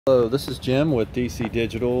Hello, this is Jim with DC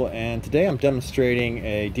Digital, and today I'm demonstrating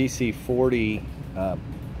a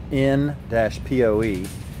DC-40N-POE.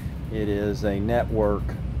 It is a network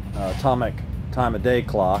atomic time of day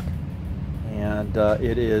clock, and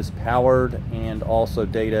it is powered and also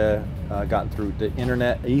data gotten through the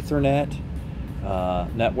internet Ethernet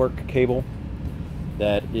network cable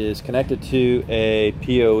that is connected to a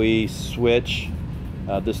PoE switch.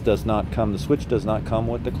 The switch does not come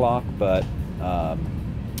with the clock, but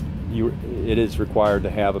it is required to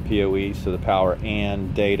have a PoE, so the power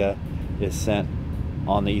and data is sent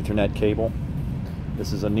on the Ethernet cable.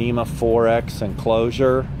 This is a NEMA 4X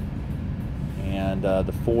enclosure, and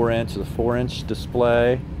the 4-inch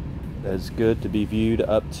display is good to be viewed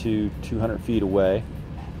up to 200 feet away.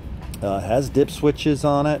 Has dip switches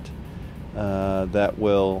on it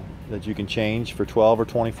that you can change for 12 or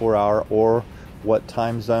 24 hour or what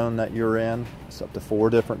time zone that you're in. It's up to 4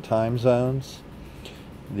 different time zones.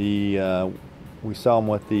 We sell them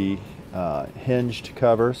with the hinged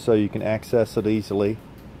cover so you can access it easily.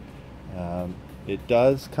 It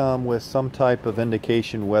does come with some type of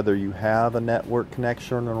indication whether you have a network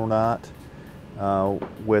connection or not,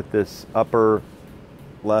 with this upper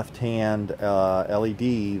left hand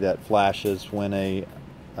LED that flashes when the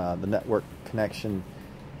network connection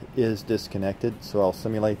is disconnected. So I'll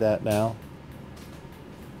simulate that now.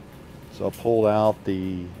 So I'll pull out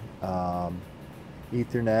the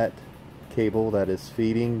Ethernet cable that is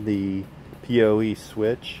feeding the PoE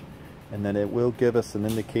switch, and then it will give us an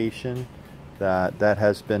indication that that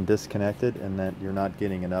has been disconnected and that you're not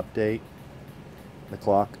getting an update. The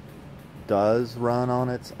clock does run on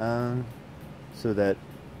its own so that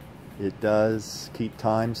it does keep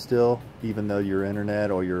time still even though your internet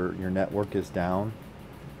or your network is down.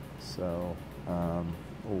 So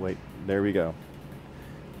we'll wait. There we go.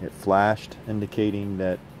 It flashed indicating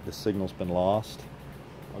that the signal's been lost.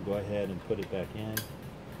 I'll go ahead and put it back in,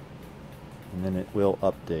 and then it will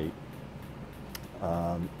update.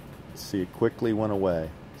 See, it quickly went away,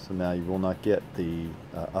 so now you will not get the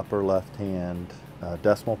upper left hand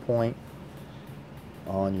decimal point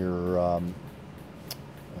on your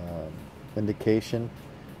indication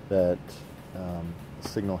that the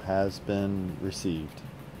signal has been received.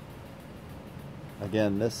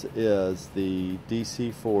 Again, this is the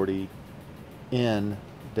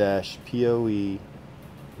DC-40N-POE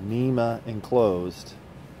NEMA enclosed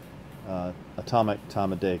atomic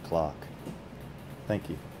time of day clock. Thank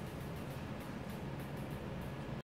you.